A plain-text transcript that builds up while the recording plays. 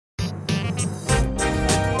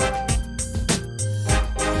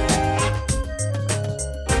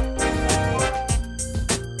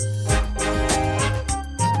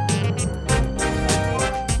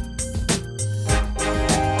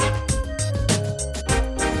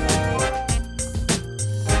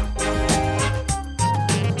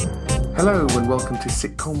Hello and welcome to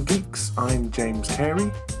Sitcom Geeks. I'm James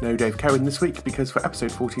Carey. No Dave Cowan this week because for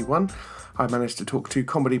episode 41 I managed to talk to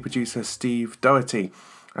comedy producer Steve Doherty.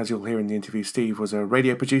 As you'll hear in the interview, Steve was a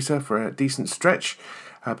radio producer for a decent stretch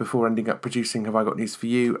before ending up producing Have I Got News For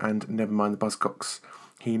You and Nevermind the Buzzcocks.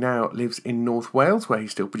 He now lives in North Wales where he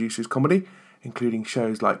still produces comedy, including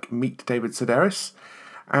shows like Meet David Sedaris.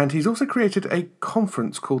 And he's also created a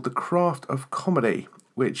conference called The Craft of Comedy,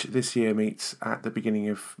 which this year meets at the beginning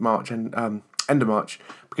of March and end of March,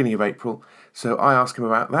 beginning of April. So I asked him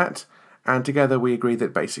about that, and together we agreed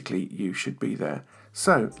that basically you should be there.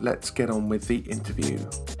 So let's get on with the interview.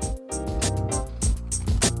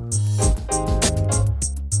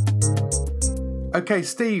 Okay,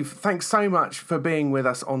 Steve, thanks so much for being with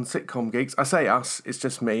us on Sitcom Geeks. I say us, it's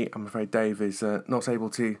just me. I'm afraid Dave is not able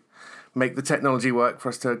to make the technology work for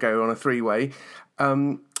us to go on a three-way.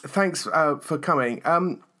 Thanks for coming.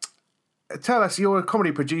 Tell us, you're a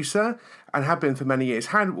comedy producer and have been for many years.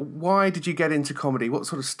 Why did you get into comedy? What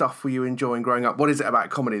sort of stuff were you enjoying growing up? What is it about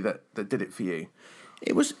comedy that did it for you?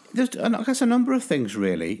 There's I guess a number of things,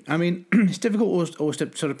 really. I mean, it's difficult always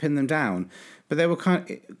to sort of pin them down, but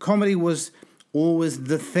comedy was always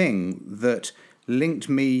the thing that linked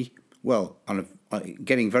me, well,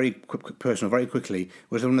 getting very personal very quickly,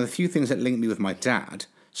 was one of the few things that linked me with my dad.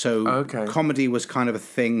 So Comedy was kind of a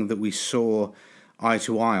thing that we saw eye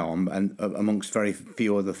to eye on, and amongst very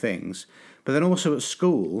few other things. But then also at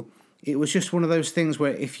school, it was just one of those things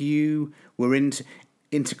where if you were into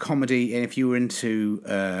comedy, and if you were into,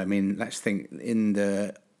 let's think,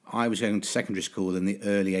 I was going to secondary school in the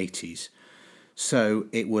early 80s. So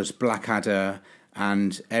it was Blackadder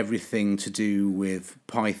and everything to do with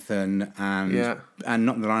Python and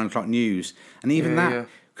not the 9 o'clock news. And even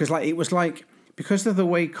because of the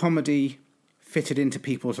way comedy fitted into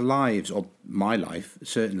people's lives, or my life,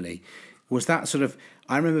 certainly, was that sort of...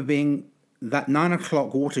 I remember being that 9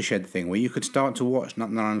 o'clock watershed thing where you could start to watch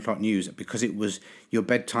not 9 o'clock news because it was... Your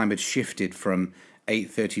bedtime had shifted from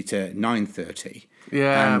 8:30 to 9:30.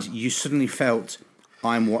 Yeah. And you suddenly felt,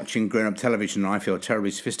 I'm watching grown-up television and I feel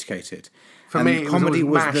terribly sophisticated. For me, comedy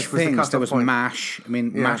was MASH the thing. There was point. MASH. I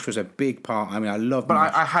mean, MASH was a big part. I mean, I love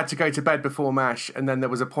MASH. But I had to go to bed before MASH, and then there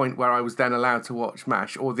was a point where I was then allowed to watch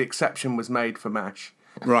MASH, or the exception was made for MASH.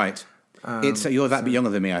 Right. You're that bit younger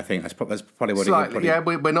than me, I think. That's probably what slightly, it is. Yeah,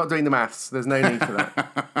 we're not doing the maths. There's no need for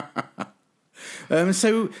that.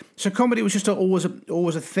 So comedy was just always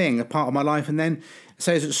a thing, a part of my life. And then,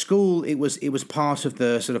 so as at school, it was part of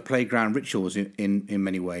the sort of playground rituals in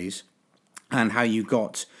many ways, and how you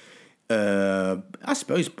got... I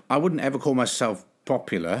suppose I wouldn't ever call myself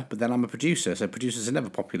popular, but then I'm a producer, so producers are never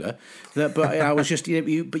popular. But I was just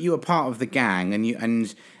you were part of the gang,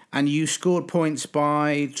 and you scored points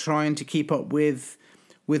by trying to keep up with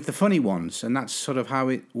the funny ones, and that's sort of how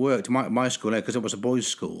it worked. My school, because it was a boys'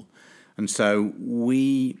 school, and so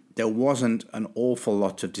there wasn't an awful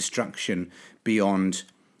lot of distraction beyond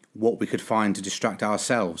what we could find to distract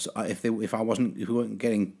ourselves. If we weren't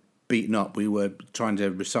getting beaten up, we were trying to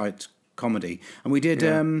recite comedy, and we did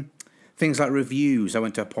things like reviews. I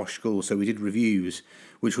went to a posh school, so we did reviews,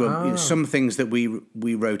 which were some things that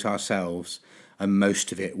we wrote ourselves, and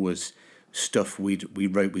most of it was stuff we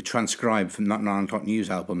transcribed from 9 o'clock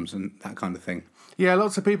news albums and that kind of thing. Yeah,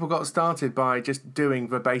 lots of people got started by just doing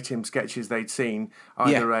verbatim sketches they'd seen,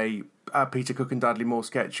 either a Peter Cook and Dudley Moore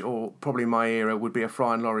sketch, or probably in my era would be a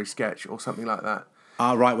Fry and Laurie sketch or something like that.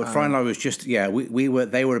 Right. Well, Fry and Laurie was just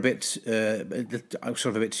they were a bit sort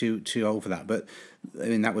of a bit too old for that. But I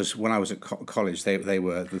mean, that was when I was at college. They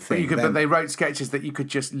were the thing. But they wrote sketches that you could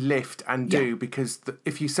just lift and do because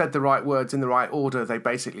if you said the right words in the right order, they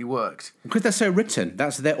basically worked. Because they're so written.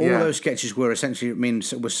 Those sketches were essentially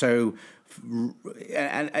were so.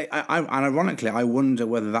 And ironically, I wonder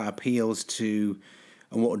whether that appeals to,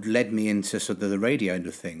 and what led me into sort of the radio end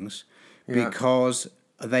of things, because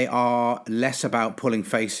they are less about pulling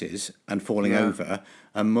faces and falling over,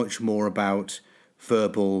 and much more about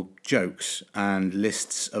verbal jokes and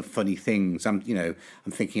lists of funny things. I'm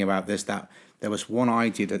thinking about this, that there was one I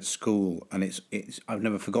did at school, and it's I've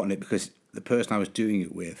never forgotten it because the person I was doing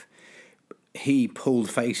it with, he pulled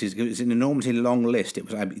faces. It was an enormously long list.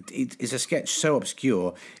 It's a sketch so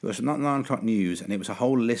obscure. It was not 9 o'clock news, and it was a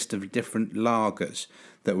whole list of different lagers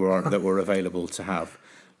that were available to have.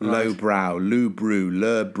 Right. Lowbrow, Lubru,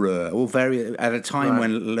 Lerbru, all very at a time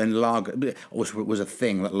when lager was a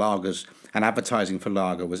thing, that lagers and advertising for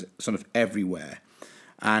lager was sort of everywhere.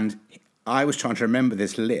 And I was trying to remember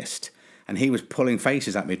this list, and he was pulling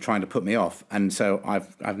faces at me, trying to put me off. And so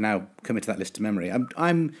I've now committed that list to memory.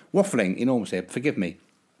 I'm waffling enormously. Forgive me.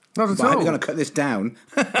 Not at all. I hope you're going to cut this down.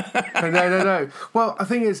 No. Well, the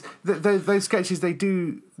thing is, those sketches, they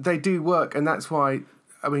do work, and that's why,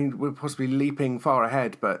 I mean, we're possibly leaping far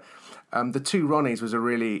ahead, but The Two Ronnies was a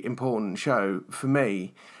really important show for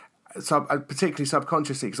me, particularly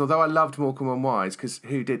subconsciously, because although I loved Morecambe and Wise, because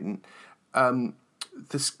who didn't,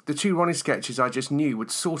 the Two Ronnie sketches I just knew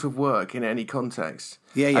would sort of work in any context.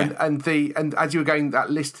 Yeah. And as you were going that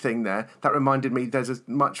list thing there, that reminded me there's a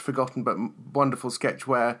much forgotten but wonderful sketch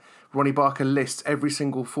where Ronnie Barker lists every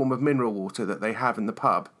single form of mineral water that they have in the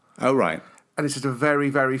pub. Oh, right. And it's just a very,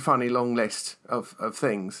 very funny long list of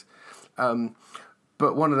things.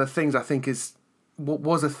 But one of the things I think is what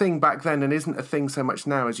was a thing back then and isn't a thing so much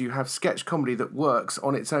now is you have sketch comedy that works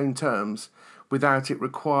on its own terms without it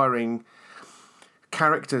requiring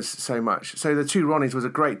characters so much. So The Two Ronnies was a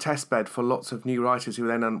great testbed for lots of new writers who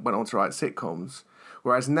then went on to write sitcoms.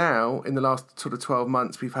 Whereas now, in the last sort of 12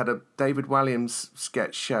 months, we've had a David Walliams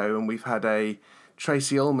sketch show and we've had a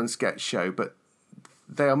Tracy Ullman sketch show, but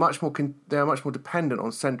they are much more dependent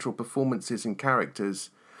on central performances and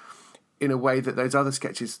characters in a way that those other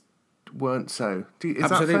sketches weren't so. Is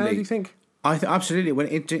that fair, do you think? Absolutely. Well,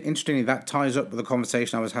 interestingly, that ties up with the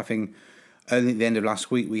conversation I was having at the end of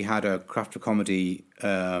last week. We had a Craft of Comedy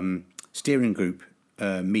steering group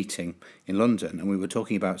meeting in London, and we were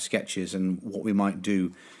talking about sketches and what we might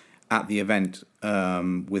do at the event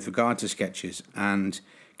with regard to sketches. And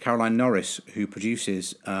Caroline Norris, who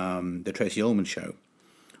produces the Tracy Ullman show,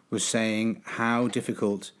 was saying how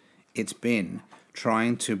difficult it's been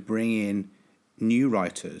trying to bring in new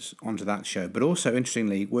writers onto that show, but also,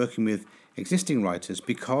 interestingly, working with existing writers,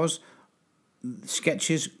 because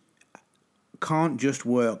sketches can't just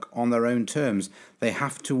work on their own terms. They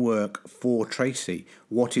have to work for Tracy.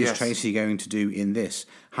 What is Tracy going to do in this?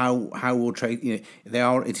 How will Tracy?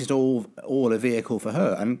 It is all a vehicle for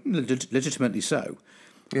her, and legitimately so.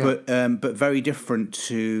 Yeah. But very different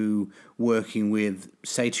to working with,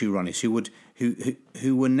 say, Two Ronnies,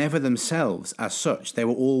 who were never themselves as such. They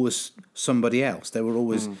were always somebody else. They were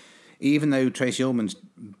always, even though Tracy Ullman's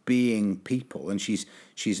being people and she's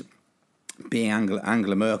being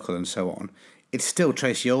Angela Merkel and so on, it's still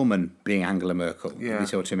Tracy Ullman being Angela Merkel. Yeah. You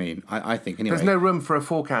see what I mean? I think, anyway. There's no room for a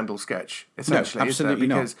four-candle sketch, essentially. No, absolutely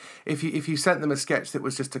because if you sent them a sketch that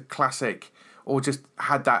was just a classic or just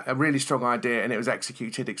had a really strong idea and it was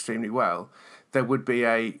executed extremely well, there would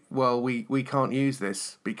be we can't use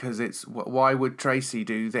this because it's, why would Tracy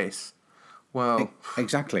do this? Well,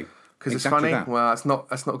 exactly. Because it's funny. That. Well,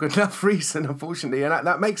 that's not good enough reason, unfortunately, and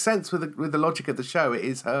that makes sense with the logic of the show. It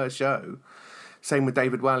is her show. Same with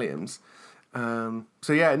David Walliams.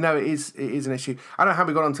 So yeah, no, it is an issue. I don't know how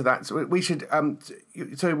we got onto that. So we should.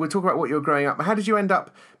 So we'll talk about what you were growing up. How did you end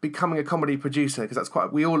up becoming a comedy producer? Because that's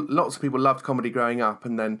lots of people loved comedy growing up,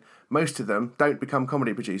 and then most of them don't become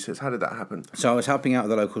comedy producers. How did that happen? So I was helping out at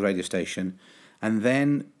the local radio station, and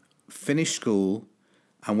then finished school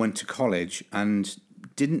and went to college and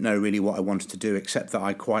didn't know really what I wanted to do, except that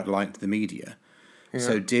I quite liked the media. Yeah.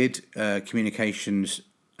 So did communications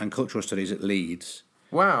and cultural studies at Leeds.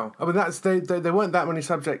 Wow. I mean, there weren't that many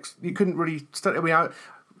subjects. You couldn't really study. I mean,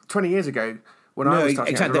 20 years ago, when I was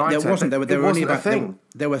starting exactly. There wasn't. There were only about thing.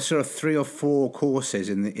 There were sort of 3 or 4 courses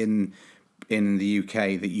in the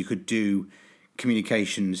UK that you could do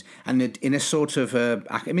communications, and in a sort of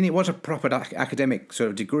it was a proper academic sort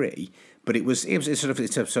of degree, but it's sort of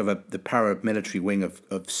the paramilitary wing of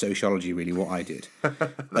sociology, really, what I did.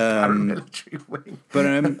 Paramilitary wing. But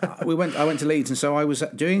I went to Leeds, and so I was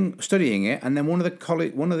studying it, and then one of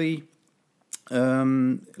the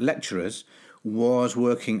lecturers was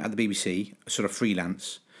working at the BBC, sort of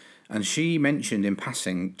freelance, and she mentioned in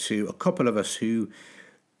passing to a couple of us who,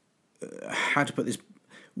 how to put this,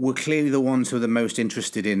 were clearly the ones who were the most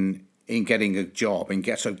interested in getting a job and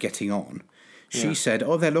getting on. She said,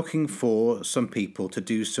 they're looking for some people to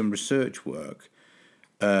do some research work,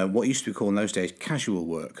 what used to be called in those days casual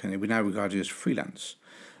work, and it would now regarded as freelance,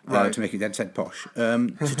 to make it dead set posh,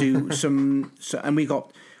 to do some. And we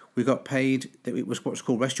got paid. It was what's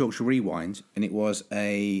called West Yorkshire Rewind, and it was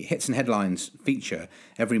a hits and headlines feature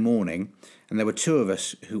every morning, and there were 2 of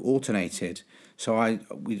us who alternated. So a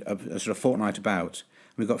sort of fortnight about.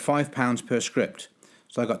 We got £5 per script,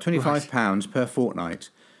 so I got £25 per fortnight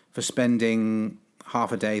for spending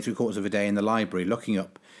half a day, 3/4 of a day in the library looking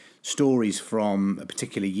up stories from a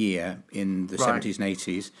particular year in the 70s and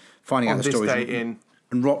 80s, finding out the stories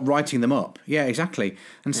and writing them up. Yeah, exactly.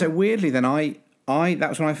 And so weirdly, then that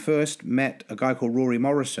was when I first met a guy called Rory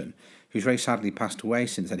Morrison, who's very sadly passed away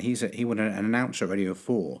since then. He was an announcer at Radio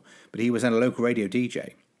 4, but he was then a local radio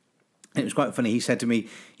DJ. And it was quite funny. He said to me,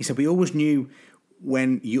 we always knew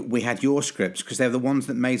we had your scripts because they're the ones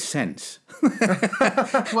that made sense.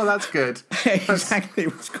 Well, that's good. Exactly,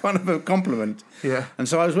 it was kind of a compliment. Yeah. And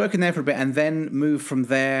so I was working there for a bit, and then moved from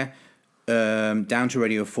there down to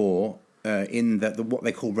Radio 4 in the what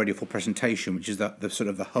they call Radio 4 presentation, which is the sort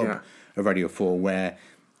of the hub of Radio 4, where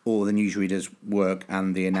all the newsreaders work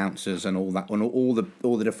and the announcers and all that, and all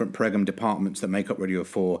the different program departments that make up Radio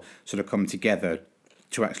 4 sort of come together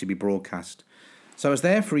to actually be broadcast. So I was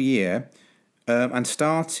there for a year and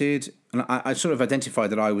started, and I sort of identified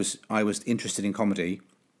that I was interested in comedy,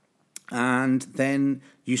 and then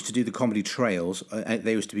used to do the comedy trails.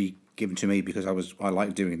 They used to be given to me because I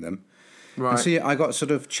liked doing them. Right. And so I got sort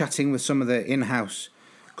of chatting with some of the in-house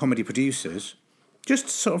comedy producers. Just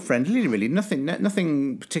sort of friendly, really.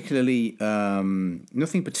 Nothing particularly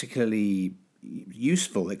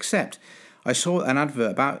useful. Except I saw an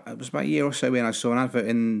advert it was about a year or so in. I saw an advert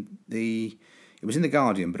it was in the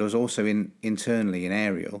Guardian, but it was also internally in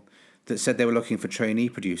Ariel, that said they were looking for trainee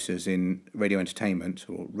producers in radio entertainment,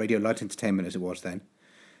 or radio light entertainment as it was then.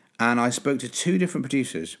 And I spoke to two different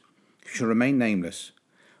producers who shall remain nameless.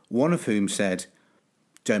 One of whom said,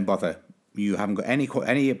 "Don't bother. You haven't got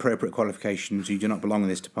any appropriate qualifications. You do not belong in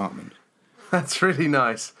this department." That's really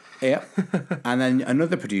nice. Yeah. And then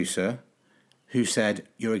another producer who said,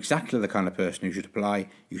 "You're exactly the kind of person who should apply.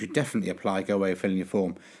 You should definitely apply. Go away, fill in your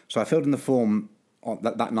form." So I filled in the form on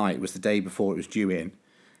that night. It was the day before it was due in.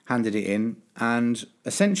 Handed it in and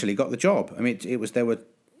essentially got the job. I mean, there were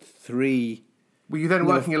three. Were you then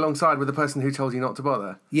working alongside with the person who told you not to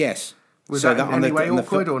bother? Yes. Was that in any way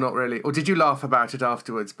awkward or not really? Or did you laugh about it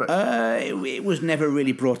afterwards? But it was never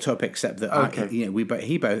really brought up, except that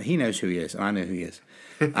he knows who he is and I know who he is,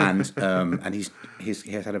 and he has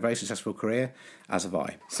had a very successful career, as have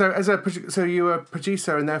I. So you were a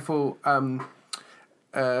producer and therefore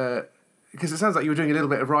because it sounds like you were doing a little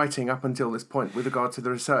bit of writing up until this point with regard to the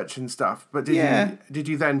research and stuff. But did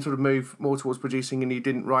you then sort of move more towards producing and you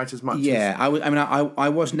didn't write as much? Yeah, I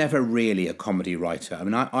was never really a comedy writer. I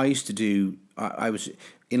mean, I used to do. I was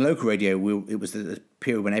in local radio. It was the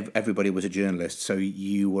period when everybody was a journalist, so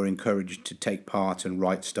you were encouraged to take part and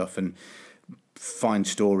write stuff and find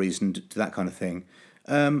stories and that kind of thing.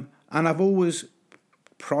 And I've always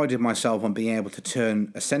prided myself on being able to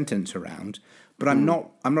turn a sentence around. But I'm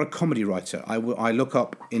not a comedy writer. I look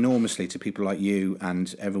up enormously to people like you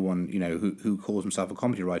and everyone, who calls himself a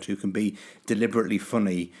comedy writer, who can be deliberately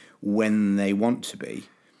funny when they want to be.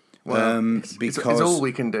 Well, it's all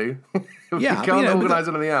we can do. We can't organise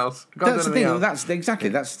anything else. That's the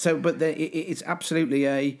thing. It's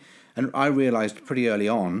absolutely and I realised pretty early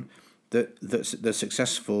on that the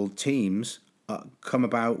successful teams come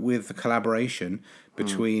about with the collaboration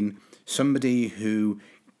between somebody who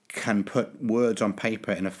can put words on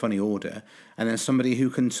paper in a funny order, and then somebody who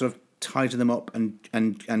can sort of tidy them up and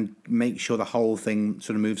make sure the whole thing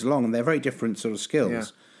sort of moves along. And they're very different sort of skills. Yeah,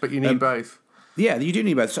 but you need both. Yeah, you do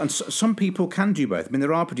need both. And some people can do both. I mean,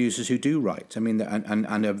 there are producers who do write. I mean,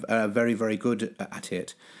 and are very, very good at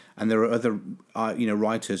it. And there are other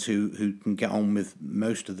writers who can get on with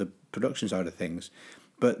most of the production side of things.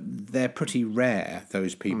 But they're pretty rare,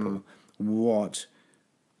 those people. What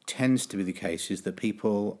tends to be the case is that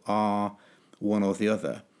people are one or the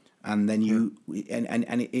other, and then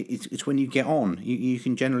it's when you get on, you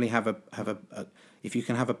can generally have a if you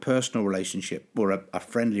can have a personal relationship or a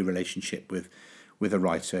friendly relationship with a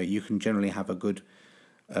writer, you can generally have a good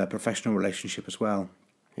professional relationship as well.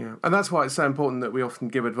 Yeah, and that's why it's so important that we often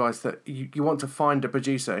give advice that you want to find a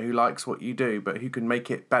producer who likes what you do, but who can make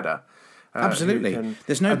it better. Absolutely.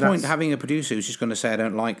 There's no point having a producer who's just going to say, "I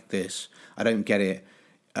don't like this, I don't get it,"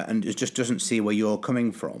 and it just doesn't see where you're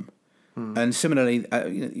coming from. And similarly,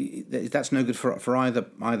 that's no good for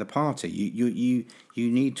either party. You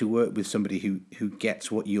need to work with somebody who gets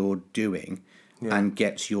what you're doing and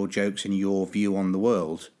gets your jokes and your view on the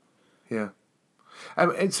world. Yeah.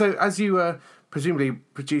 And so as you were presumably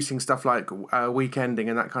producing stuff like Weekending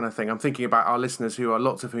and that kind of thing, I'm thinking about our listeners who are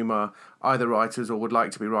lots of whom are either writers or would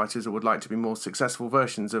like to be writers or would like to be more successful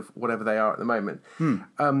versions of whatever they are at the moment.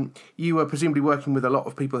 You were presumably working with a lot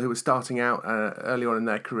of people who were starting out early on in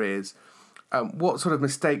their careers. What sort of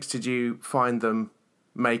mistakes did you find them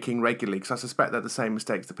making regularly? Because I suspect they're the same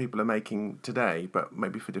mistakes that people are making today, but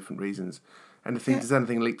maybe for different reasons. Does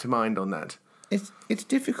anything leap to mind on that? It's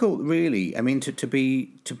difficult, really. I mean,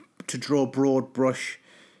 to draw broad brush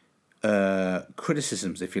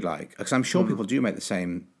criticisms, if you like, because I'm sure people do make the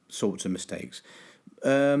same sorts of mistakes.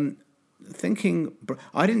 I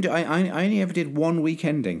only ever did one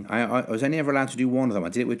Weekending. I was only ever allowed to do one of them. I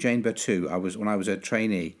did it with Jane Bertou. When I was a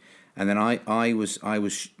trainee. And then I was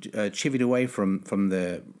chivied away from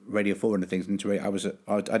the Radio 4 and things into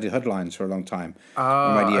I did headlines for a long time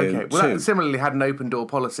on Radio okay. Well, 2. that similarly had an open door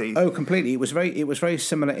policy. Oh, completely. It was very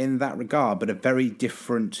similar in that regard, but a very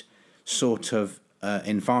different sort of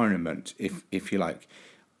environment, if you like.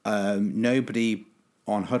 Nobody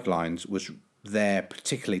on headlines was there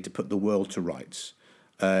particularly to put the world to rights.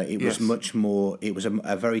 It was much more. It was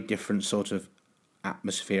a very different sort of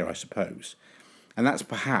atmosphere, I suppose. And that's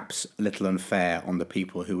perhaps a little unfair on the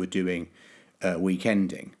people who were doing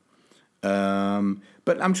weekending.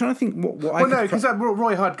 But I'm trying to think what no, because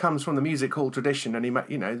Roy Hudd comes from the music hall tradition, and he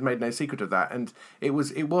made no secret of that. And it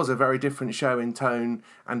was a very different show in tone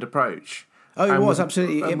and approach. Oh, it was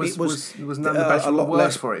absolutely. It was none the better or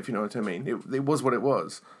worse for it, if you know what I mean. It was what it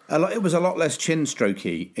was. It was a lot less chin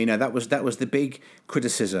strokey. That was the big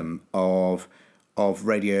criticism of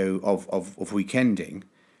radio of weekending.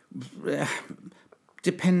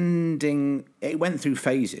 Depending, it went through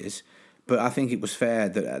phases, but I think it was fair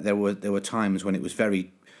that there were times when it was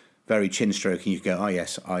very, very chin stroking. You could go, oh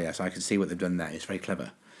yes, I can see what they've done there. It's very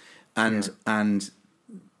clever, and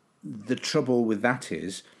the trouble with that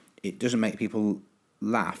is it doesn't make people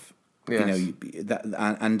laugh. Yes.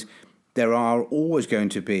 And there are always going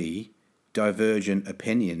to be divergent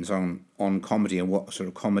opinions on comedy and what sort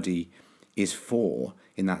of comedy is for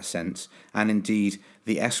in that sense, and indeed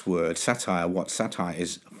the S word, satire, what satire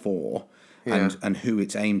is for, and who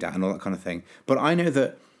it's aimed at, and all that kind of thing. But I know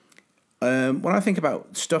that when I think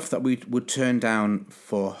about stuff that we would turn down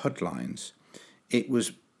for headlines, it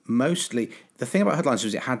was mostly the thing about headlines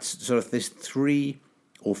was it had sort of this 3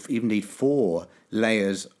 or even indeed 4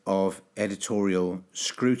 layers of editorial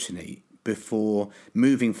scrutiny before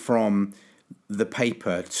moving from the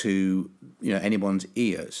paper to anyone's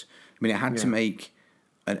ears. I mean, it had to make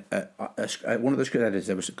one of the script editors.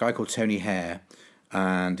 There was a guy called Tony Hare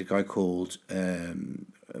and a guy called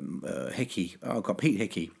Hickey. Oh God, Pete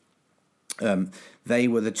Hickey. They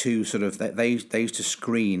were the two sort of they used to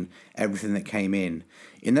screen everything that came in.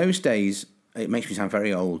 In those days, it makes me sound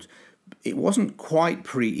very old. It wasn't quite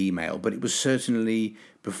pre-email, but it was certainly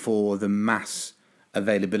before the mass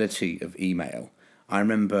availability of email. I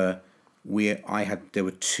remember there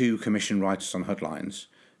were 2 commission writers on headlines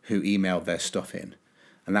who emailed their stuff in,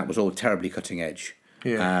 and that was all terribly cutting edge.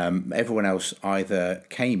 Yeah. Everyone else either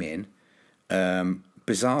came in,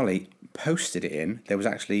 bizarrely posted it in. There was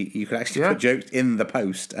you could actually put jokes in the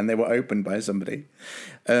post, and they were opened by somebody.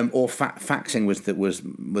 Or faxing was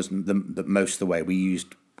the most of the way. We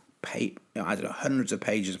used hundreds of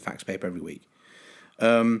pages of fax paper every week.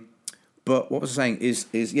 But what was I saying is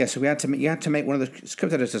so you had to make one of the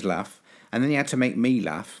script editors laugh, and then you had to make me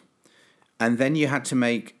laugh. And then you had to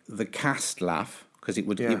make the cast laugh, because it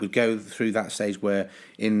would go through that stage where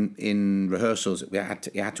in rehearsals you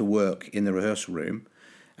had to work in the rehearsal room,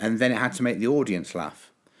 and then it had to make the audience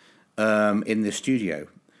laugh in the studio,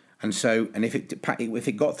 and if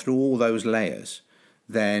it got through all those layers,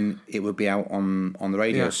 then it would be out on the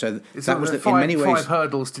radio. Yeah. So that was in many ways 5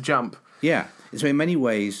 hurdles to jump. Yeah, so in many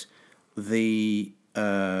ways the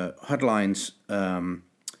headlines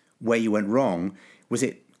where you went wrong was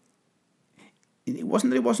it. It wasn't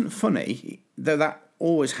that it wasn't funny, though that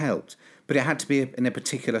always helped, but it had to be in a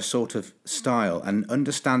particular sort of style, and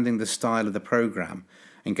understanding the style of the programme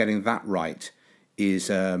and getting that right is...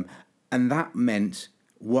 and that meant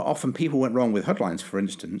what often people went wrong with headlines, for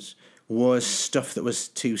instance, was stuff that was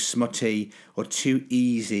too smutty or too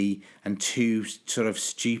easy and too sort of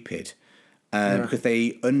stupid, because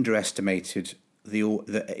they underestimated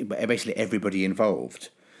basically everybody involved.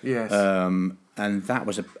 Yes. And that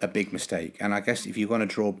was a big mistake. And I guess if you're going to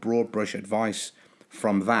draw broad brush advice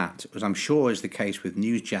from that, as I'm sure is the case with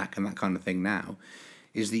Newsjack and that kind of thing now,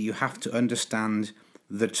 is that you have to understand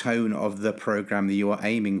the tone of the programme that you are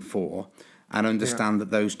aiming for, and understand that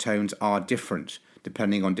those tones are different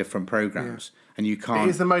depending on different programmes. And you can't... It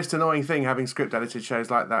is the most annoying thing having script edited shows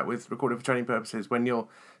like that with recorded for training purposes, when you're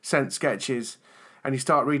sent sketches and you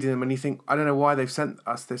start reading them and you think, I don't know why they've sent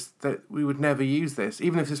us this, that we would never use this.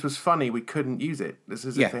 Even if this was funny, we couldn't use it. It's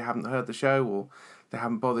as if they haven't heard the show or they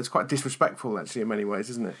haven't bothered. It's quite disrespectful, actually, in many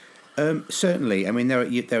ways, isn't it? Certainly. I mean, there are.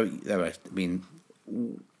 I mean,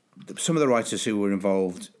 some of the writers who were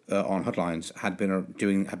involved on headlines had been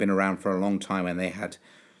around for a long time, and they had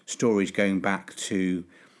stories going back to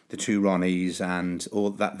the Two Ronnies and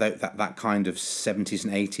all that kind of 70s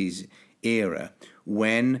and 80s era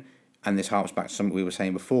when. And this harps back to something we were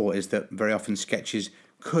saying before, is that very often sketches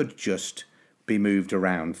could just be moved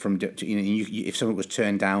around from. If something was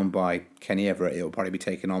turned down by Kenny Everett, it would probably be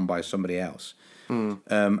taken on by somebody else.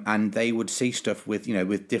 And they would see stuff with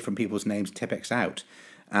different people's names typex out,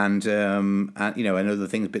 and and other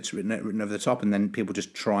things, bits written over the top, and then people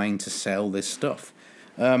just trying to sell this stuff,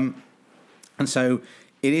 and so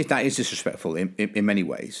that is disrespectful in many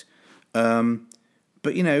ways. But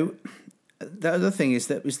the other thing is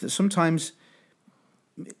that sometimes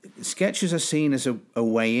sketches are seen as a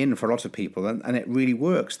way in for a lot of people, and it really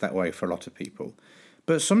works that way for a lot of people.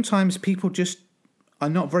 But sometimes people just are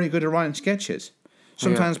not very good at writing sketches.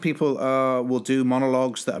 Sometimes people will do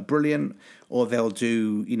monologues that are brilliant, or they'll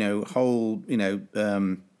do whole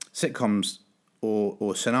sitcoms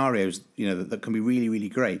or scenarios that can be really, really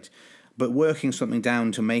great. But working something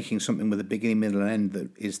down to making something with a beginning, middle, and end that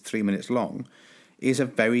is 3 minutes long is a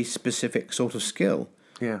very specific sort of skill.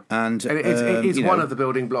 Yeah, and it's one of the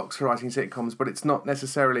building blocks for writing sitcoms, but it's not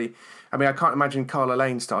necessarily. I mean, I can't imagine Carla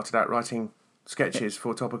Lane started out writing sketches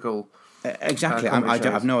for topical. Exactly, I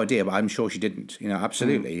have no idea, but I'm sure she didn't.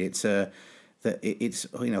 Absolutely, it's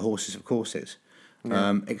horses of courses.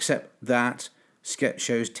 Except that sketch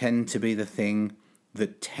shows tend to be the thing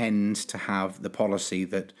that tends to have the policy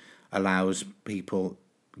that gives people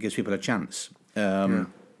a chance.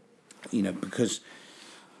 Because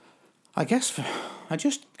I guess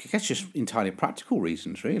just entirely practical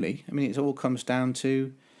reasons, really. I mean, it all comes down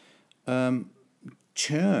to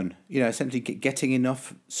churn. Essentially getting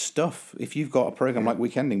enough stuff. If you've got a program like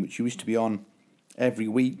Weekending, which used to be on every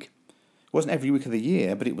week, it wasn't every week of the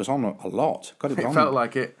year, but it was on a lot. It felt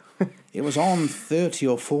like it. It was on 30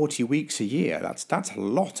 or 40 weeks a year. That's a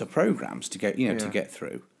lot of programs to get to get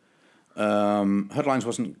through. Headlines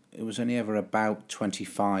wasn't. It was only ever about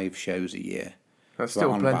 25 shows a year. That's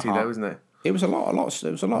still plenty, though, isn't it? It was a lot.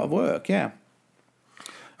 It was a lot of work. Yeah.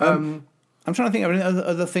 I'm trying to think of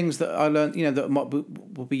other things that I learned. That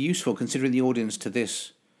would be useful considering the audience to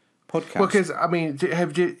this podcast. Well, because I mean,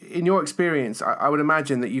 in your experience, I would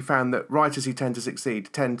imagine that you found that writers who tend to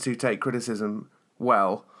succeed tend to take criticism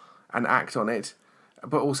well and act on it,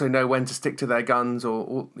 but also know when to stick to their guns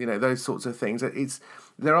or those sorts of things.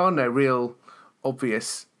 There are no real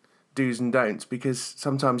obvious do's and don'ts, because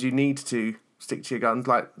sometimes you need to stick to your guns,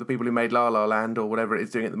 like the people who made La La Land or whatever it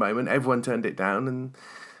is doing at the moment. Everyone turned it down,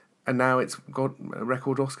 and now it's got a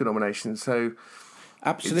record Oscar nomination. So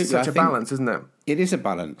absolutely, it's such a balance, isn't it? It is a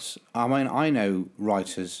balance. I mean, I know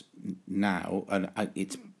writers now, and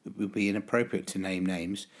it would be inappropriate to name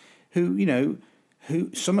names, who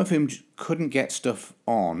some of whom couldn't get stuff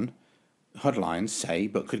on Headlines, say,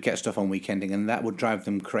 but could get stuff on Weekending, and that would drive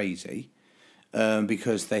them crazy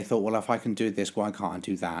because they thought, well, if I can do this, why can't I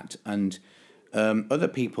do that? And other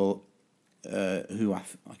people who I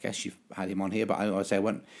guess you've had him on here, but I say,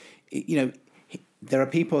 there are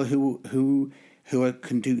people who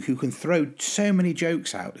can throw so many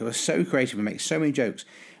jokes out, who are so creative and make so many jokes.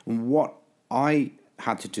 And what I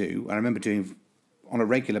had to do, and I remember doing on a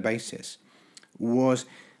regular basis, was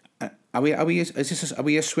are we a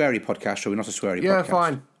sweary podcast, or are we not a sweary podcast? Yeah,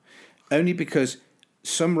 fine. Only because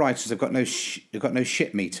some writers have got no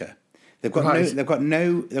shit meter. They've got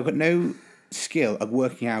no skill of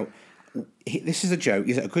working out this is a joke.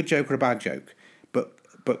 Is it a good joke or a bad joke?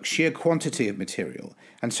 But sheer quantity of material.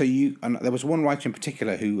 And so there was one writer in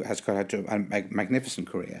particular who has had a magnificent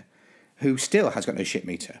career, who still has got no shit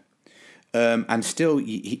meter. And still,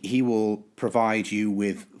 he will provide you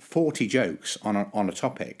with 40 jokes on a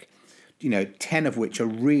topic, 10 of which are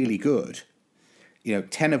really good,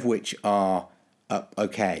 10 of which are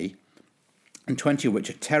okay, and 20 of which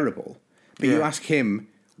are terrible. But you ask him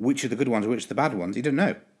which are the good ones, which are the bad ones, he doesn't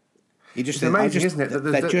know. It's amazing, isn't it? That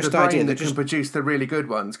the brain that can produce the really good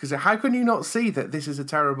ones. Because how can you not see that this is a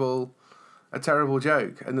terrible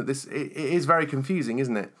joke, and that it is very confusing,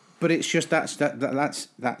 isn't it? But it's just that's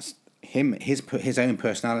him, his own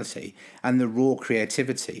personality, and the raw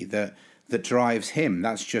creativity that drives him.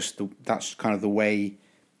 That's kind of the way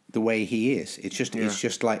he is. It's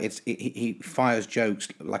just like he fires jokes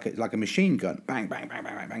like a machine gun, bang bang bang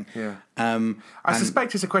bang bang. Yeah. I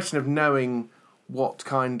suspect it's a question of knowing what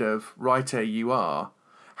kind of writer you are,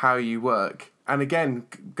 how you work, and again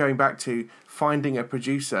going back to finding a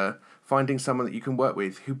producer, finding someone that you can work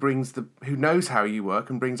with who knows how you work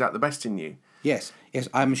and brings out the best in you. Yes,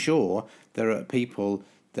 I'm sure there are people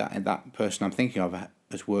that person I'm thinking of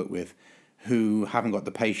has worked with who haven't got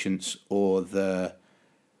the patience or the,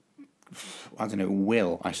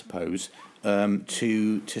 will, I suppose,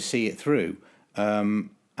 to see it through. And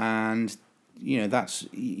that's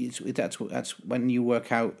when you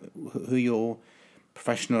work out who your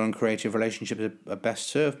professional and creative relationships are best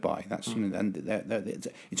served by. That's and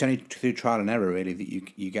it's only through trial and error really that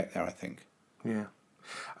you get there, I think. Yeah.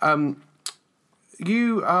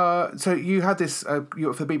 You had this you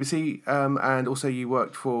worked for the BBC, and also you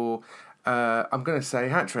worked for I'm going to say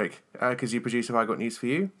hat trick because you produce Have I Got News for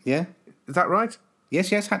You? Yeah. Is that right? Yes,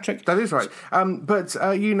 hat trick. That is right. But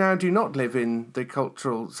you now do not live in the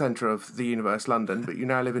cultural centre of the universe, London, but you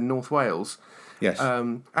now live in North Wales. Yes.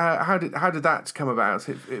 How did that come about?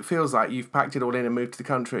 It feels like you've packed it all in and moved to the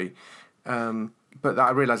country, but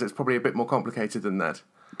I realise it's probably a bit more complicated than that.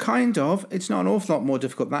 Kind of. It's not an awful lot more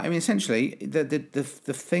difficult than that. I mean, essentially, the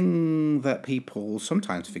thing that people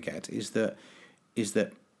sometimes forget is that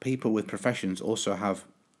people with professions also have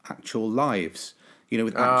actual lives.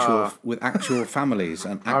 With actual families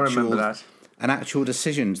and I remember that. And actual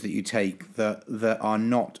decisions that you take that are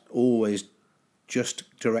not always just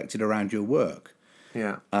directed around your work.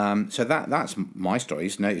 Yeah. So that's my story.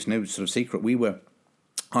 It's no sort of secret.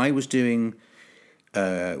 I was doing.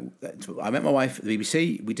 I met my wife at the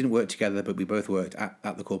BBC. We didn't work together, but we both worked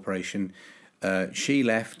at the corporation. She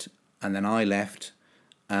left, and then I left,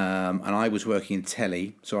 and I was working in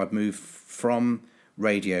telly. So I've moved from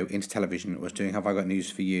radio into television. I was doing Have I Got News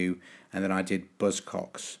for You, and then I did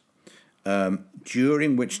Buzzcocks.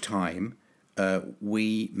 During which time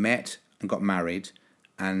we met and got married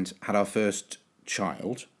and had our first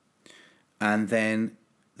child, and then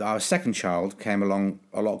our second child came along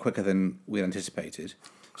a lot quicker than we anticipated.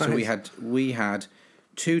 So Right. we had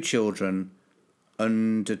 2 children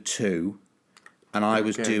under 2, and I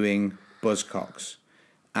was doing Buzzcocks.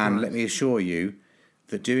 And let me assure you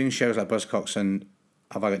that doing shows like Buzzcocks and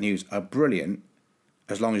Have I Got News are brilliant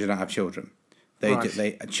as long as you don't have children.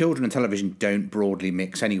 Children and television don't broadly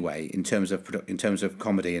mix anyway in terms of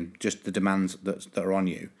comedy and just the demands that are on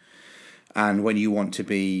you. And when you want to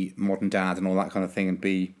be modern dad and all that kind of thing and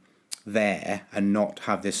be there and not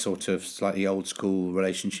have this sort of slightly old school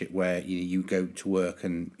relationship where you go to work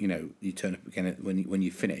and you turn up again when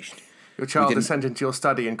you've finished. Your child is sent into your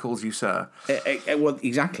study and calls you sir. Well,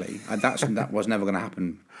 exactly. That was never going to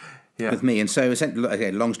happen with me. And so,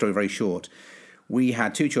 okay, long story very short, we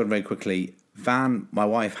had 2 children very quickly. Van, my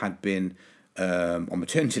wife, had been on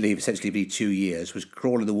maternity leave, essentially be 2 years, was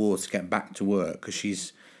crawling the walls to get back to work because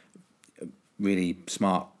she's a really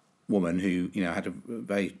smart woman who had a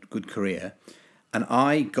very good career. And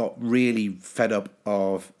I got really fed up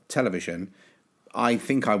of television. I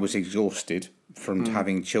think I was exhausted from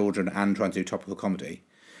having children and trying to do topical comedy,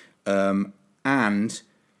 and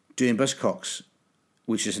doing Buzzcocks,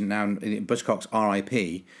 which is now Buzzcocks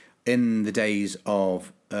RIP, in the days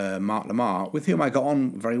of Mark Lamar, with whom I got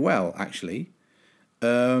on very well, actually,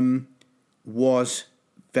 was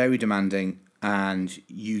very demanding, and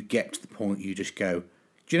you get to the point you just go,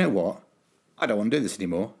 do you know what? I don't want to do this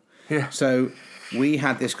anymore. Yeah. So we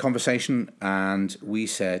had this conversation, and we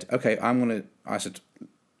said, okay, I said,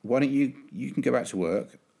 why don't you can go back to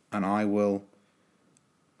work, and I will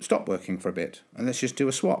stop working for a bit, and let's just do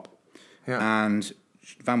a swap. Yeah. And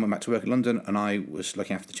Van went back to work in London, and I was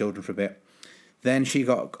looking after the children for a bit. Then she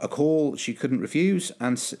got a call she couldn't refuse,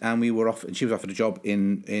 and we were off. And she was offered a job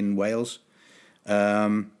in Wales. We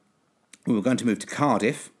were going to move to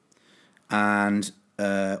Cardiff, and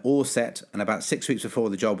all set. And about 6 weeks before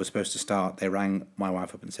the job was supposed to start, they rang my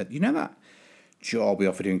wife up and said, "You know that job we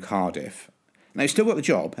offered you in Cardiff? Now you still got the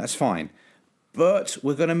job. That's fine, but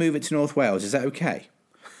we're going to move it to North Wales. Is that okay?"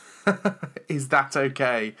 Is that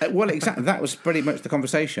okay? Well, exactly. That was pretty much the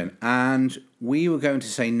conversation. And we were going to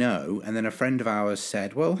say no. And then a friend of ours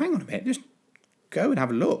said, well, hang on a minute. Just go and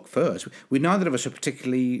have a look first. Neither of us are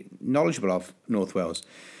particularly knowledgeable of North Wales.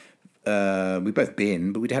 We'd both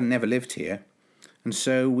been, but we had never lived here. And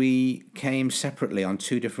so we came separately on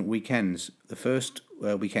 2 different weekends. The first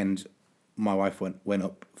weekend, my wife went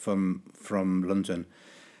up from London.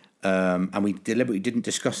 And we deliberately didn't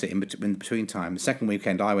discuss it in between time. The second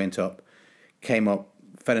weekend, I went up, came up,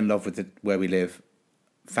 fell in love with where we live,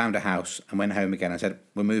 found a house, and went home again. I said,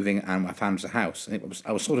 "We're moving," and I found us a house. And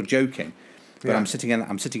I was sort of joking, but I'm sitting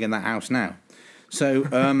in that house now. So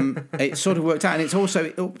it sort of worked out, and it's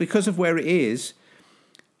also because of where it is.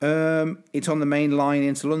 It's on the main line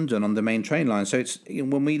into London, on the main train line. So it's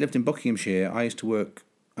when we lived in Buckinghamshire, I used to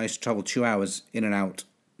travel 2 hours in and out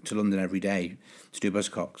to London every day to do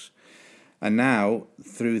Buzzcocks. And now,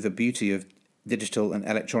 through the beauty of digital and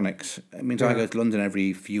electronics, it means I go to London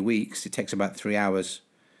every few weeks. It takes about 3 hours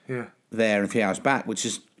there and 3 hours back, which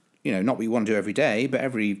is, not what you want to do every day, but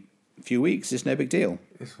every few weeks it's no big deal.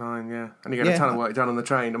 It's fine, yeah. And you get a ton of work done on the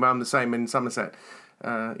train. I'm the same in Somerset.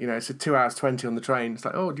 It's a 2 hours 20 on the train. It's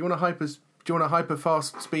like, oh, do you want a hyper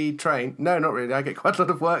fast speed train? No, not really. I get quite a lot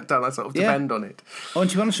of work done. I sort of depend on it. Oh, and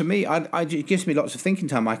to be honest with me, it gives me lots of thinking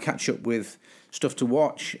time. I catch up with stuff to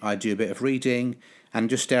watch. I do a bit of reading and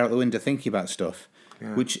just stare out the window thinking about stuff.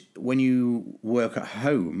 Yeah. Which, when you work at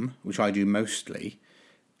home, which I do mostly,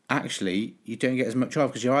 actually you don't get as much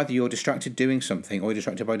of, because you're distracted doing something, or you're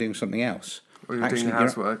distracted by doing something else. Or you're doing the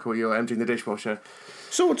housework, or you're emptying the dishwasher.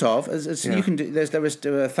 Sort of, you can do. There is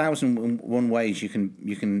 1,001 ways you can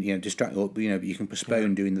distract, or you can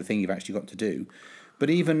postpone doing the thing you've actually got to do. But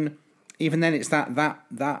even then, it's that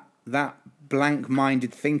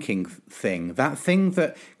blank-minded thinking thing, that thing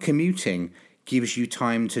that commuting gives you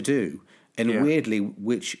time to do, and weirdly,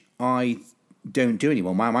 which I don't do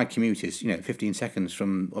anymore. My commute is 15 seconds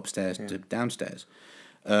from upstairs to downstairs,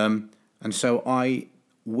 and so I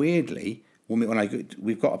weirdly.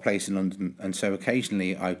 We've got a place in London, and so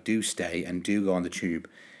occasionally I do stay and do go on the tube,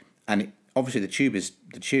 and obviously the tube is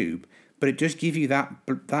the tube, but it does give you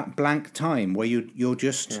that blank time where you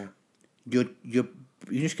just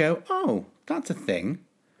go, oh, that's a thing,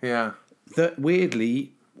 that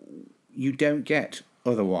weirdly you don't get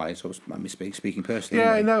otherwise. Or I'm speaking personally.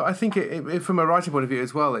 Yeah, anyway. no, I think it from a writing point of view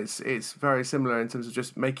as well. It's very similar in terms of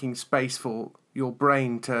just making space for your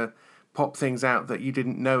brain to pop things out that you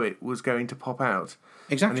didn't know it was going to pop out.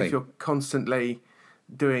 Exactly. And if you're constantly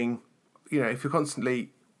doing, if you're constantly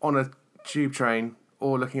on a tube train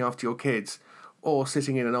or looking after your kids or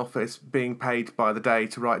sitting in an office being paid by the day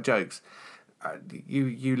to write jokes,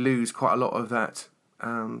 you lose quite a lot of that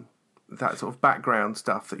sort of background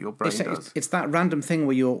stuff that your brain does. It's that random thing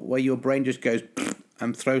where your brain just goes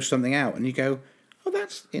and throws something out, and you go, oh,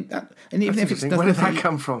 that's in that. And even if it's where did that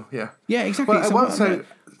come from? Yeah. Yeah, exactly. Well,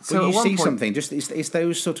 when you see something, just it's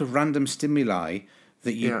those sort of random stimuli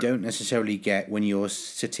that you don't necessarily get when you're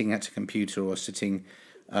sitting at a computer or sitting,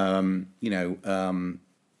 doing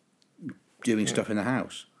stuff in the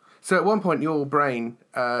house. So at one point, your brain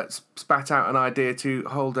spat out an idea to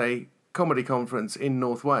hold a comedy conference in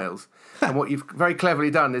North Wales, and what you've very cleverly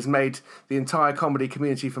done is made the entire comedy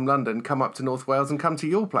community from London come up to North Wales and come to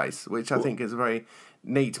your place, which I think is a very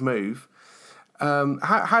neat move.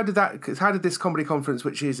 How did this comedy conference,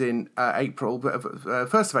 which is in April,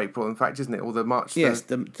 1st of April, in fact, isn't it, or the March? Yes,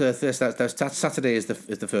 the Saturday is the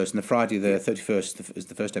first, and the Friday the 31st is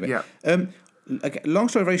the first of it. Yeah. Okay, long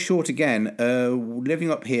story very short. Again,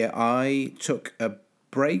 living up here, I took a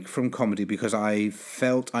break from comedy because I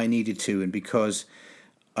felt I needed to, and because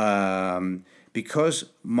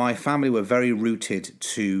my family were very rooted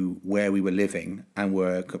to where we were living and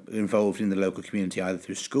were involved in the local community, either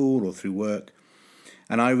through school or through work.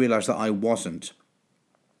 And I realised that I wasn't,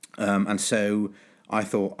 and so I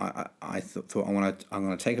thought I'm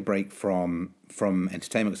going to take a break from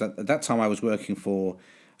entertainment, because at that time I was working for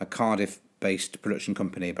a Cardiff-based production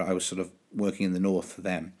company, but I was sort of working in the north for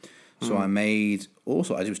them. So I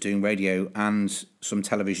was doing radio and some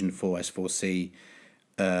television for S4C.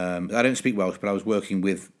 I don't speak Welsh, but I was working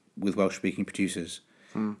with Welsh-speaking producers.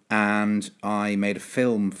 And I made a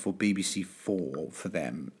film for BBC 4 for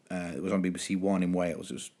them. It was on BBC 1 in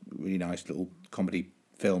Wales. It was a really nice little comedy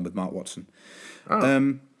film with Mark Watson.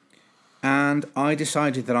 Oh. And I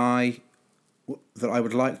decided that I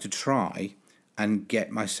would like to try and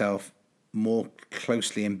get myself more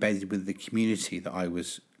closely embedded with the community that I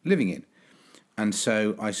was living in. And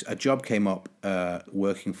so a job came up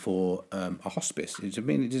working for a hospice. It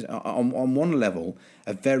is on one level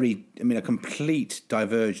a complete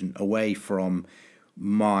diversion away from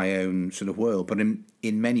my own sort of world. But in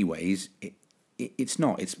many ways, it's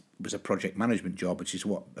not. It was a project management job, which is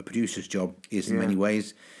what a producer's job is in many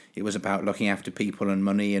ways. It was about looking after people and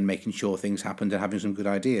money and making sure things happened and having some good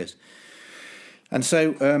ideas. And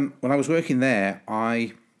so when I was working there,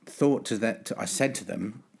 I said to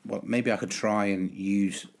them, well, maybe I could try and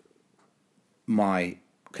use my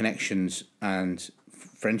connections and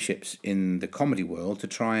friendships in the comedy world to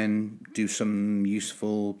try and do some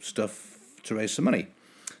useful stuff to raise some money.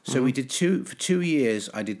 So we did for 2 years.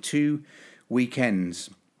 I did 2 weekends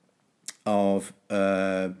of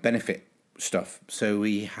benefit stuff. So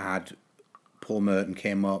we had Paul Merton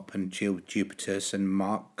came up, and Jill Jupitus and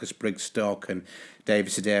Marcus Brigstock and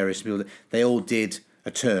David Sedaris. They all did a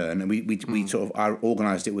turn, and we sort of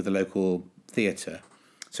organised it with the local theatre.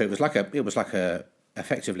 So it was like a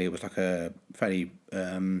fairly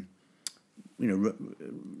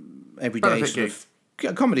everyday sort of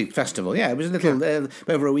comedy festival. Yeah, it was a little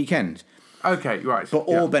over a weekend. Okay, right. But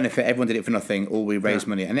all benefit, everyone did it for nothing. All we raised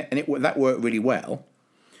money, and that worked really well.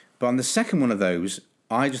 But on the second one of those,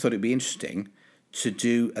 I just thought it'd be interesting to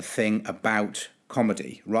do a thing about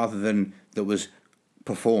comedy rather than that was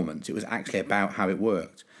performance. It was actually about how it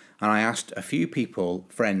worked. And I asked a few people,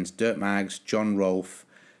 friends, Dirk Maggs, John Rolfe,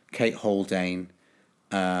 Kate Haldane,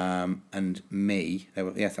 and me.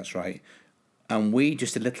 Yes, that's right. And we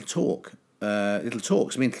just did little talks.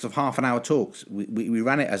 Sort of half an hour talks. We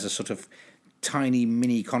ran it as a sort of tiny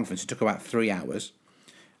mini conference. It took about 3 hours.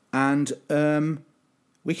 And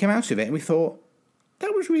we came out of it and we thought,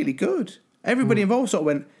 that was really good. Everybody involved sort of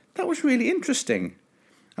went, that was really interesting.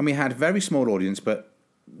 And we had a very small audience, but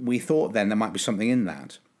we thought then there might be something in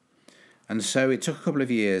that. And so it took a couple of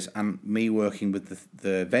years and me working with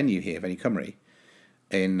the venue here, Venue Cymru,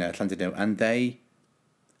 in Llandudno,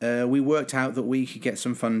 and we worked out that we could get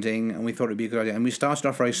some funding and we thought it would be a good idea. And we started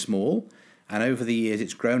off very small, and over the years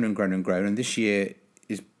it's grown and grown and grown. And this year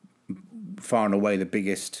is far and away the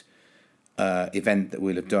biggest event that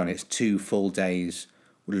we'll have done. It's 2 full days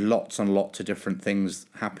with lots and lots of different things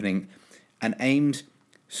happening and aimed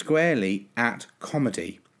squarely at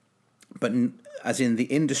comedy, but as in the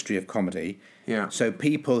industry of comedy. Yeah. So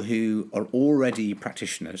people who are already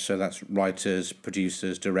practitioners, so that's writers,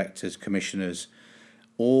 producers, directors, commissioners,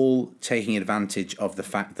 all taking advantage of the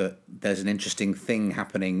fact that there's an interesting thing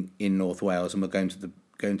happening in North Wales and we're going to the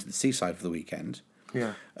seaside for the weekend.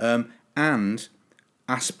 Yeah. And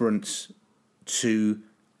aspirants to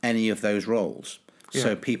any of those roles. Yeah.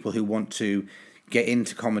 So people who want to get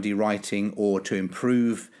into comedy writing or to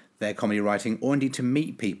improve their comedy writing or indeed to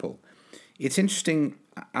meet people. It's interesting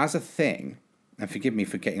as a thing, and forgive me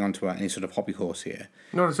for getting onto any sort of hobby horse here.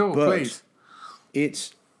 Not at all, but please.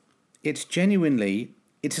 It's genuinely,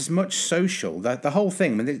 it's as much social, the whole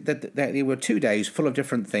thing. I mean, there were 2 days full of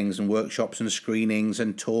different things and workshops and screenings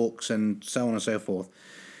and talks and so on and so forth.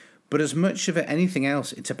 But as much of anything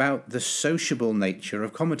else, it's about the sociable nature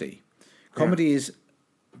of comedy. Comedy is,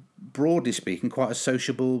 broadly speaking, quite a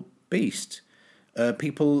sociable beast.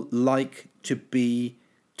 People like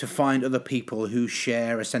to find other people who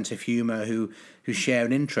share a sense of humour, who share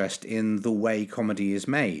an interest in the way comedy is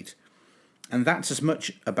made. And that's as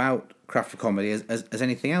much about craft of comedy as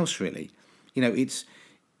anything else, really. You know,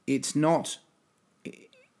 it's not...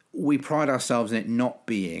 We pride ourselves in it not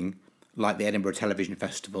being like the Edinburgh Television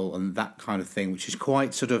Festival and that kind of thing, which is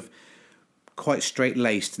quite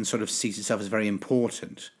straight-laced and sort of sees itself as very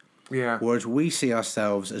important. Yeah. Whereas we see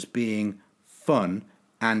ourselves as being fun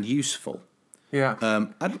and useful. Yeah.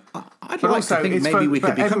 I'd like to think maybe we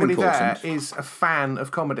could become important. Everybody there is a fan of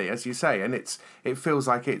comedy, as you say, and it feels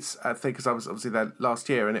like it's, I think, because I was obviously there last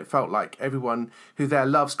year, and it felt like everyone who there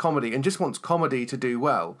loves comedy and just wants comedy to do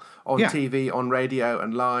well on TV, on radio,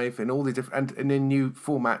 and live, and all the different, and in new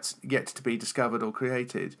formats yet to be discovered or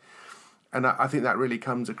created. And I think that really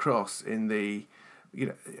comes across in the, you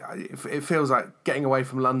know, it feels like getting away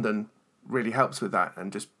from London really helps with that,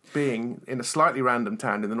 and just being in a slightly random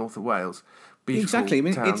town in the north of Wales. Exactly. I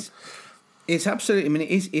mean, it's absolutely. I mean,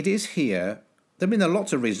 it is here. I mean, there are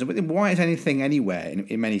lots of reasons. But why is anything anywhere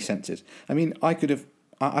in many senses? I mean, I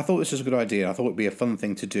thought this was a good idea. I thought it'd be a fun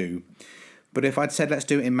thing to do. But if I'd said let's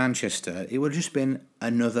do it in Manchester, it would have just been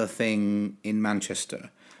another thing in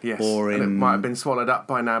Manchester. Yes. Or and it might have been swallowed up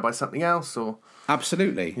by now by something else. Or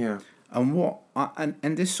absolutely. Yeah.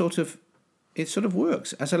 And this sort of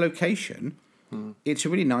works as a location. It's a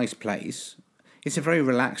really nice place. It's a very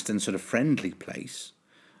relaxed and sort of friendly place,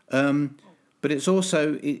 but it's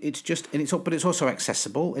also but it's also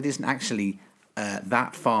accessible. It isn't actually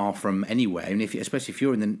that far from anywhere. I mean, especially if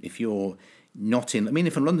you're not in. I mean,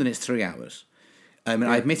 if in London it's 3 hours.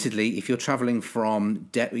 Admittedly, if you're travelling from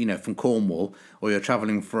from Cornwall or you're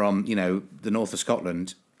travelling from the north of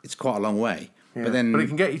Scotland, it's quite a long way. Yeah. But it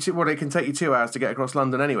can get you it can take you 2 hours to get across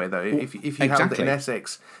London anyway. Though, if you held it in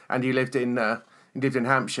Essex and you lived in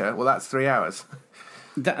Hampshire, well, that's 3 hours.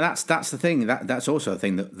 That's the thing. That's also a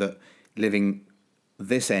thing that living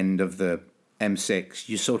this end of the M6,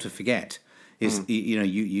 you sort of forget. Is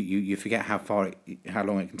you forget how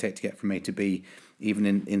long it can take to get from A to B, even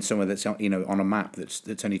in somewhere that's on a map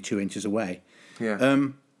that's only 2 inches away. Yeah.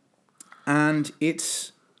 And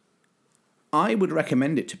I would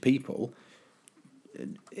recommend it to people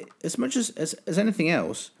as much as anything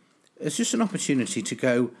else. It's just an opportunity to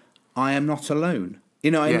go, I am not alone.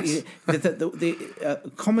 Yes.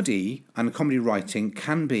 The comedy and comedy writing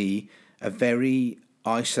can be a very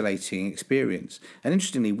isolating experience. And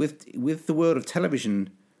interestingly, with the world of television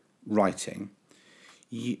writing,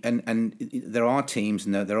 and there are teams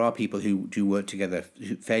and there are people who do work together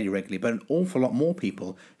fairly regularly, but an awful lot more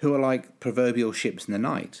people who are like proverbial ships in the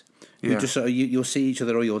night. Who just you'll see each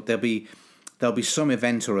other, or there'll be some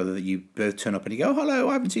event or other that you both turn up and you go, hello,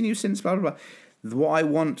 I haven't seen you since blah blah blah.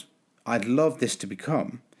 What I'd love this to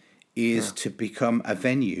become is to become a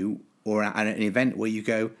venue or an event where you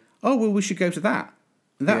go, oh well, we should go to that.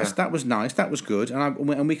 That was nice. That was good, and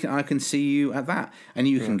I can see you at that, and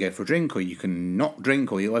you can go for a drink, or you can not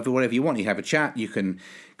drink, or whatever you want. You have a chat. You can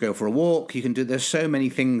go for a walk. You can do. There's so many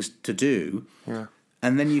things to do. Yeah.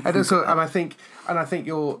 And then you can... And I think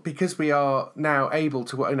you're, because we are now able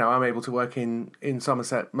to, I'm able to work in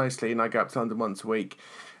Somerset mostly, and I go up to London once a week.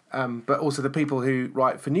 But also the people who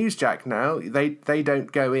write for Newsjack now, they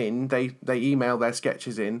don't go in, they email their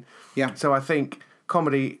sketches in. Yeah. So I think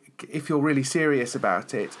comedy, if you're really serious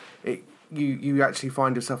about it, you actually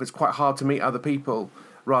find yourself, it's quite hard to meet other people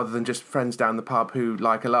rather than just friends down the pub who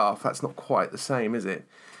like a laugh. That's not quite the same, is it?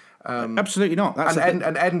 Absolutely not.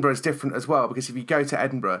 And Edinburgh is different as well, because if you go to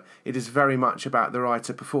Edinburgh, it is very much about the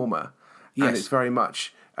writer-performer. Yes. And it's very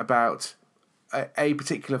much about a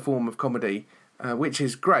particular form of comedy, which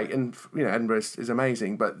is great. And Edinburgh is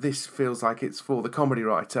amazing, but this feels like it's for the comedy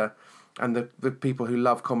writer and the people who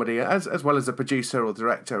love comedy, as well as the producer or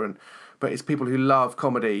director. But it's people who love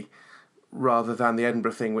comedy rather than the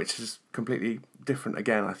Edinburgh thing, which is completely different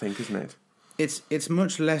again, I think, isn't it? It's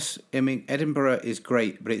much less. I mean, Edinburgh is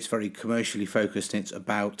great, but it's very commercially focused. And it's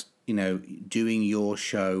about doing your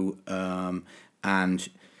show, and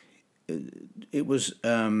it was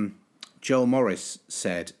Joel Morris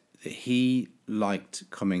said that he liked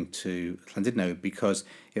coming to Llandudno because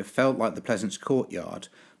it felt like the Pleasance Courtyard,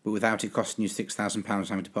 but without it costing you £6,000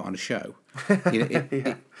 having to put on a show.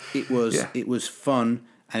 It was fun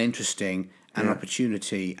and interesting and an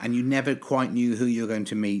opportunity, and you never quite knew who you were going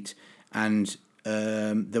to meet. And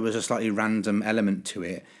there was a slightly random element to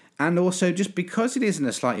it. And also, just because it is in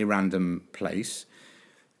a slightly random place,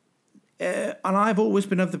 and I've always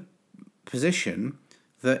been of the position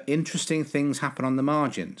that interesting things happen on the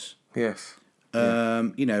margins. Yes.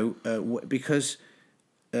 Because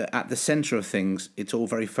at the centre of things, it's all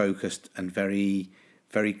very focused and very,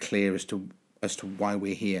 very clear as to why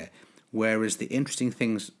we're here. Whereas the interesting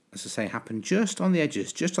things, as I say, happen just on the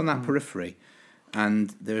edges, just on that periphery.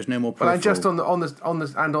 And there is no more peripheral. But just on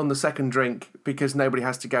the second drink, because nobody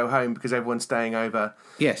has to go home because everyone's staying over.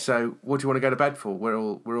 Yes. So what do you want to go to bed for? We're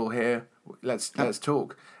all here. Let's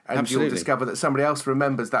talk. And Absolutely. You'll discover that somebody else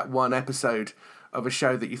remembers that one episode of a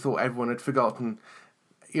show that you thought everyone had forgotten.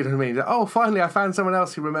 You know what I mean? Oh, finally, I found someone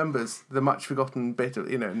else who remembers the much forgotten bit.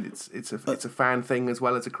 And it's a fan thing as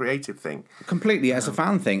well as a creative thing. Completely, as a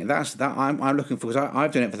fan thing. That's that I'm looking for, because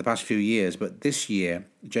I've done it for the past few years. But this year,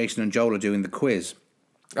 Jason and Joel are doing the quiz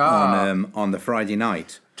on the Friday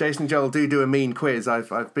night. Jason and Joel do a mean quiz.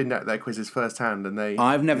 I've been at their quizzes firsthand, and they.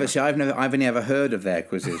 I've only ever heard of their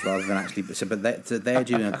quizzes rather than actually. But they're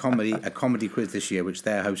doing a comedy quiz this year, which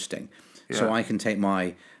they're hosting. Yeah. So I can take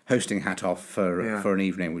my hosting hat off for an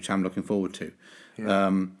evening, which I'm looking forward to.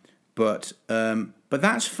 Yeah. But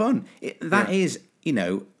that's fun. That is,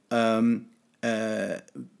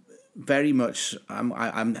 very much.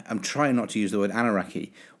 I'm trying not to use the word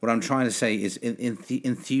anarchy. What I'm trying to say is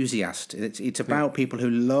enthusiast. It's about people who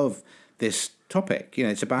love this topic.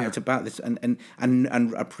 It's about this and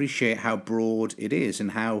appreciate how broad it is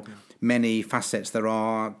and how many facets there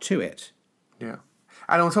are to it. Yeah.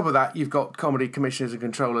 And on top of that, you've got comedy commissioners and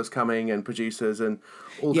controllers coming, and producers and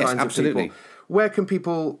all kinds absolutely. of people. Where can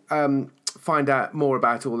people find out more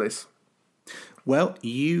about all this? Well,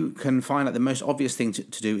 you can find out the most obvious thing to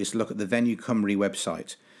do is look at the Venue Cymru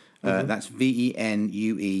website. That's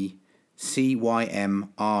VENUECYMRU,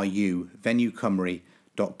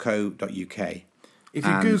 venuecymru.co.uk. If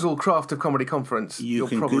you Google Craft of Comedy Conference, you'll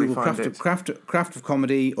probably Google find it. Craft of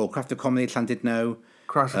Comedy or Craft of Comedy Llandudno.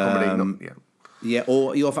 Craft of Comedy, Yeah,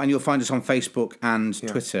 or you'll find us on Facebook and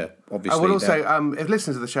Twitter. Obviously, I will also, if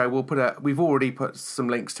listeners of the show, we've already put some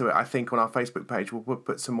links to it. I think on our Facebook page, we'll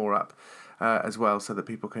put some more up as well, so that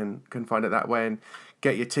people can find it that way and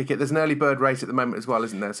get your ticket. There's an early bird rate at the moment as well,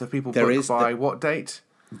 isn't there? So if people book by what date?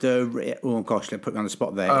 Oh gosh, they put me on the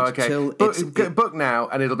spot there. Oh, okay. Book now,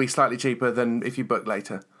 and it'll be slightly cheaper than if you book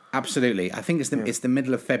later. Absolutely, I think it's the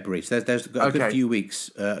middle of February, so there's a good few weeks.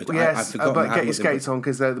 Yes, but get your skates on,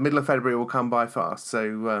 because the middle of February will come by fast.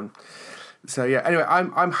 So yeah. Anyway,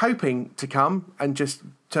 I'm hoping to come and just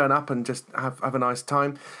turn up and just have a nice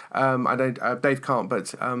time. I don't. Dave can't,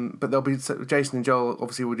 but there'll be Jason and Joel.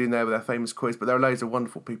 Obviously, we're doing there with their famous quiz, but there are loads of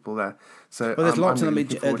wonderful people there. So there's lots of them.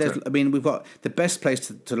 We've got the best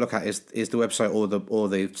place to look at is the website or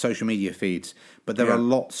the social media feeds. But there are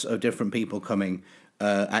lots of different people coming.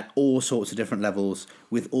 At all sorts of different levels,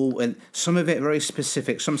 and some of it very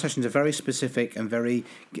specific. Some sessions are very specific and very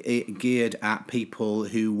geared at people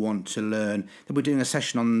who want to learn. We're doing a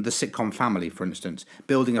session on the sitcom family, for instance,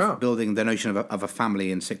 building the notion of a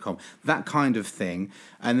family in sitcom, that kind of thing,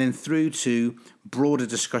 and then through to broader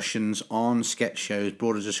discussions on sketch shows,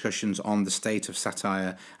 broader discussions on the state of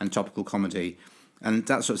satire and topical comedy, and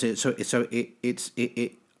that sort of thing. So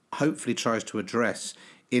it hopefully tries to address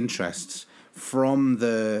interests from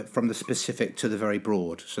the specific to the very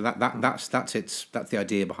broad. So that's the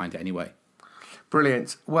idea behind it anyway.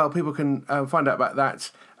 Brilliant. Well, people can find out about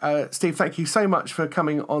that. Steve, thank you so much for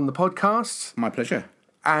coming on the podcast. My pleasure.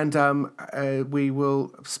 And I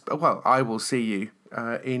will see you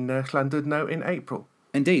in Llandudno in April.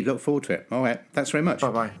 Indeed, look forward to it. All right, thanks very much.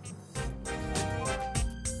 Bye-bye.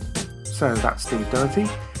 So that's Steve Doherty.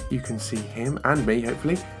 You can see him and me,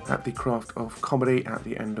 hopefully, at the Craft of Comedy at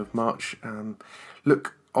the end of March.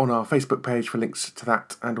 Look on our Facebook page for links to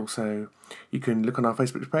that, and also you can look on our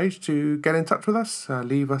Facebook page to get in touch with us.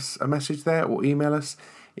 Leave us a message there or email us.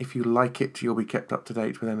 If you like it, you'll be kept up to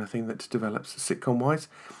date with anything that develops sitcom-wise.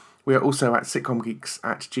 We are also at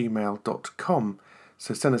sitcomgeeks@gmail.com.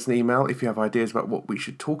 So send us an email if you have ideas about what we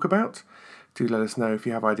should talk about. Do let us know if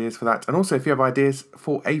you have ideas for that. And also if you have ideas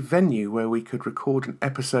for a venue where we could record an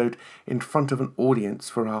episode in front of an audience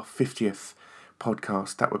for our 50th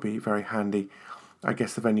podcast. That would be very handy. I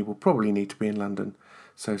guess the venue will probably need to be in London.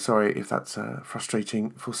 So sorry if that's frustrating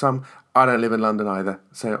for some. I don't live in London either,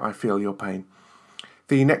 so I feel your pain.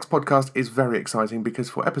 The next podcast is very exciting because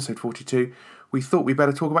for episode 42, we thought we'd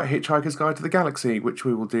better talk about Hitchhiker's Guide to the Galaxy, which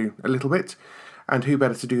we will do a little bit. And who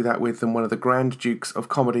better to do that with than one of the Grand Dukes of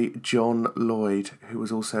comedy, John Lloyd, who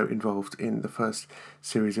was also involved in the first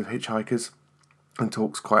series of Hitchhikers and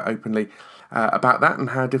talks quite openly about that and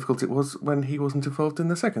how difficult it was when he wasn't involved in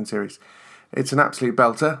the second series. It's an absolute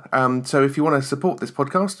belter. So if you want to support this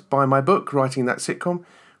podcast, buy my book, Writing That Sitcom,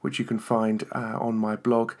 which you can find on my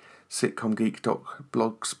blog,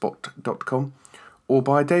 sitcomgeek.blogspot.com, or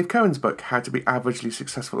buy Dave Cohen's book, How to Be Averagely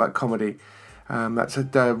Successful at Comedy. That's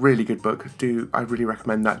a really good book. I really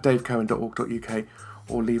recommend that. davecohen.org.uk,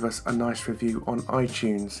 or leave us a nice review on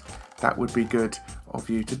iTunes. That would be good of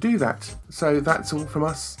you to do that. So that's all from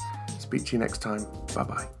us. Speak to you next time.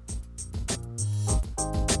 Bye-bye.